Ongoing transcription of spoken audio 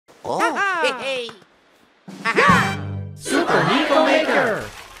Oh, hey, hey. Super Nico Maker!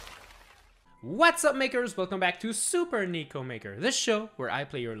 What's up, makers? Welcome back to Super Nico Maker, the show where I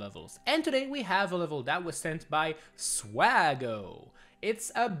play your levels. And today we have a level that was sent by Swago.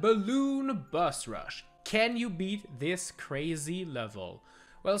 It's a balloon bus rush. Can you beat this crazy level?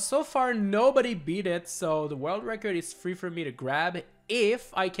 Well, so far nobody beat it, so the world record is free for me to grab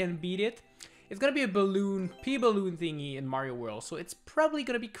if I can beat it. It's gonna be a P-balloon thingy in Mario World, so it's probably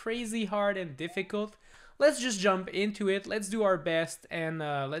gonna be crazy hard and difficult. Let's just jump into it, let's do our best, and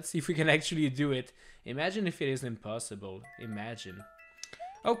let's see if we can actually do it. Imagine if it is impossible, imagine.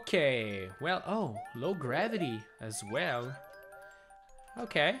 Okay, well, oh, low gravity as well.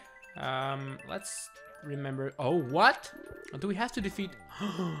 Okay, let's remember, oh, what? Do we have to defeat,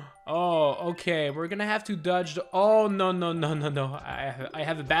 oh, okay, we're gonna have to dodge the, oh, no, I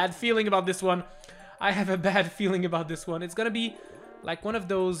have a bad feeling about this one. It's gonna be like one of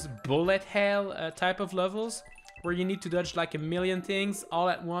those bullet hell type of levels where you need to dodge like a million things all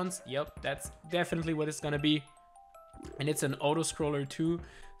at once. Yep, that's definitely what it's gonna be. And it's an auto scroller too.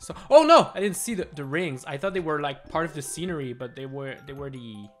 So, oh no, I didn't see the rings. I thought they were like part of the scenery, but they were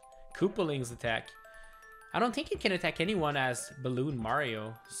the Koopalings attack. I don't think you can attack anyone as Balloon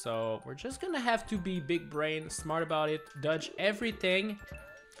Mario, so we're just gonna have to be big brain, smart about it, dodge everything.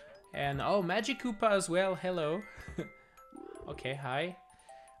 And oh, Magic Koopa as well, hello. Okay, hi.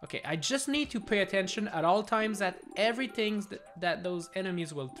 Okay, I just need to pay attention at all times at everything that those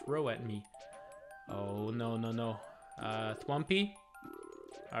enemies will throw at me. Oh, no. Thwompy?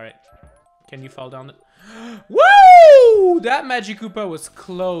 Alright. Can you fall down the... Woo! That Magic Koopa was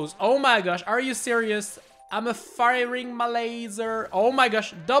close. Oh my gosh, are you serious? I'm firing my laser. Oh my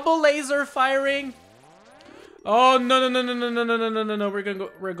gosh, double laser firing. Oh, no.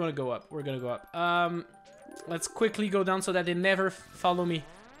 We're gonna go up. Let's quickly go down so that they never follow me.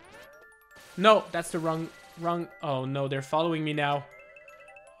 No, that's the wrong... Oh no, they're following me now.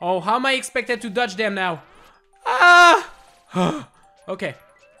 Oh, how am I expected to dodge them now? Ah! Okay.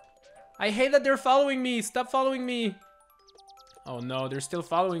 I hate that they're following me. Stop following me. Oh no, they're still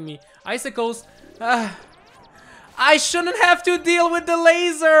following me. Icicles. I shouldn't have to deal with the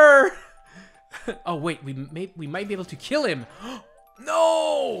laser. Oh wait, we might be able to kill him.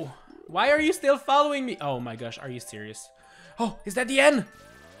 No! Why are you still following me? Oh my gosh, are you serious? Oh, is that the end?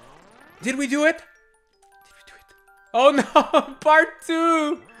 Did we do it? Oh no, part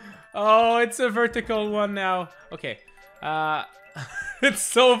 2! Oh, it's a vertical one now. Okay, it's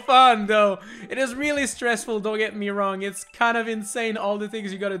so fun though. It is really stressful, don't get me wrong. It's kind of insane, all the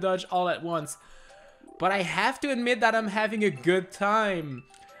things you gotta dodge all at once. But I have to admit that I'm having a good time.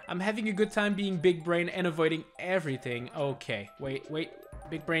 I'm having a good time being big brain and avoiding everything. Okay, wait.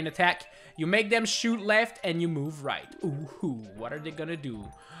 Big brain attack. You make them shoot left and you move right. Ooh, what are they gonna do?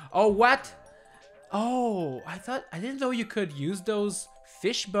 Oh, what? Oh, I didn't know you could use those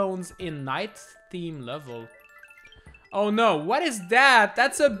fish bones in night theme level. Oh no, what is that?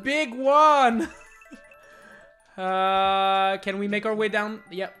 That's a big one. Can we make our way down?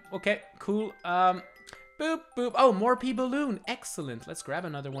 Yep, okay, cool. Boop, boop. Oh, more P-balloon. Excellent. Let's grab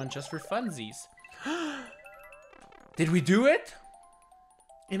another one just for funsies. Did we do it?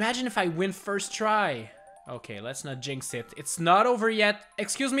 Imagine if I win first try. Okay, let's not jinx it. It's not over yet.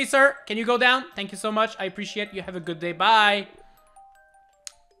 Excuse me, sir. Can you go down? Thank you so much. I appreciate it. You have a good day. Bye.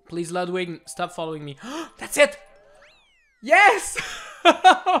 Please, Ludwig, stop following me. That's it. Yes.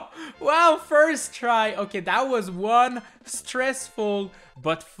 Wow, first try. Okay, that was one stressful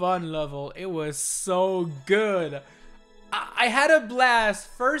but fun level. It was so good. I had a blast.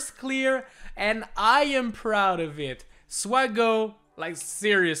 First clear, and I am proud of it. Swago, like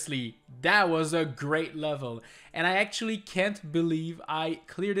seriously, that was a great level. And I actually can't believe I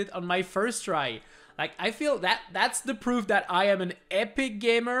cleared it on my first try. Like, I feel that's the proof that I am an epic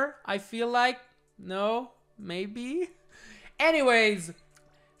gamer. I feel like, no, maybe. Anyways,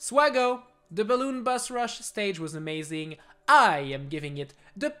 Swago, the balloon bus rush stage was amazing. I am giving it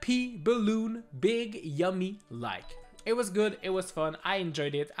the P-balloon big yummy like. It was good, it was fun, I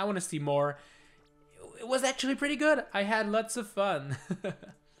enjoyed it, I want to see more. It was actually pretty good, I had lots of fun.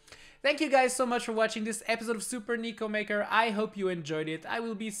 Thank you guys so much for watching this episode of Super Nico Maker. I hope you enjoyed it. I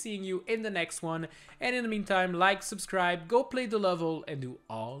will be seeing you in the next one. And in the meantime, like, subscribe, go play the level, and do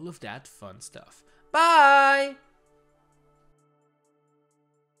all of that fun stuff. Bye!